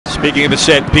Speaking of a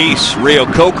set piece, Rio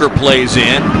Coker plays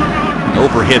in.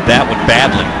 Overhit that one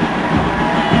badly.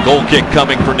 Goal kick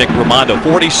coming for Nick Raimondo.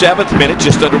 47th minute,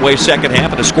 just underway second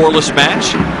half in a scoreless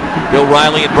match. Bill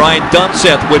Riley and Brian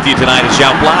Dunseth with you tonight as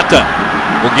João Plata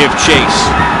will give chase.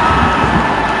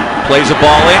 Plays a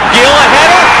ball in. Gill, a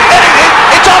header, and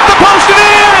it's off the post and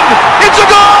in! It's a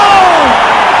goal!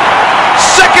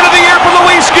 Second of the year for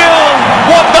Luis Gill.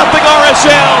 1-0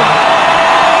 RSL.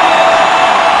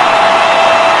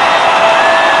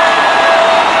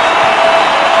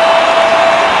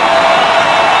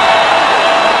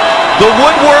 The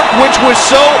woodwork, which was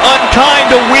so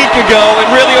unkind a week ago, and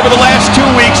really over the last 2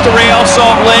 weeks to Real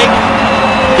Salt Lake,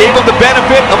 gave them the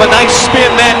benefit of a nice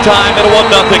spin that time and a 1-0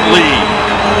 lead.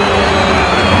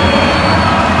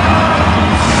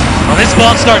 Well, this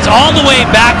ball starts all the way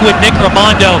back with Nick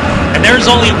Raimondo, and there's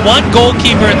only one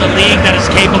goalkeeper in the league that is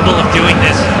capable of doing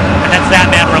this, and that's that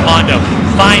man Raimondo.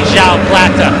 Finds João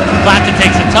Plata. Plata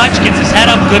takes a touch, gets his head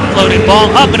up, good floating ball,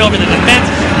 up and over the defense.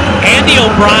 Andy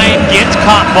O'Brien gets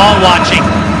caught ball watching,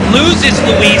 loses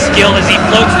Luis Gill as he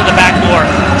floats to the back door.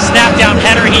 Snap down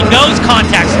header, he knows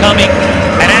contact's coming,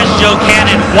 and as Joe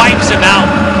Cannon wipes him out,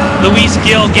 Luis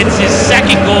Gill gets his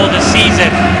second goal of the season.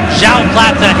 João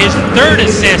Plata, his third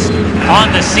assist on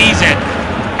the season,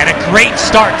 and a great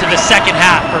start to the second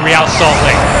half for Real Salt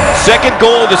Lake. Second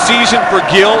goal of the season for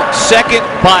Gill, second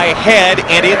by head,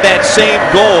 and in that same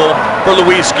goal for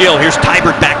Luis Gill. Here's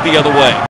Tybert back the other way.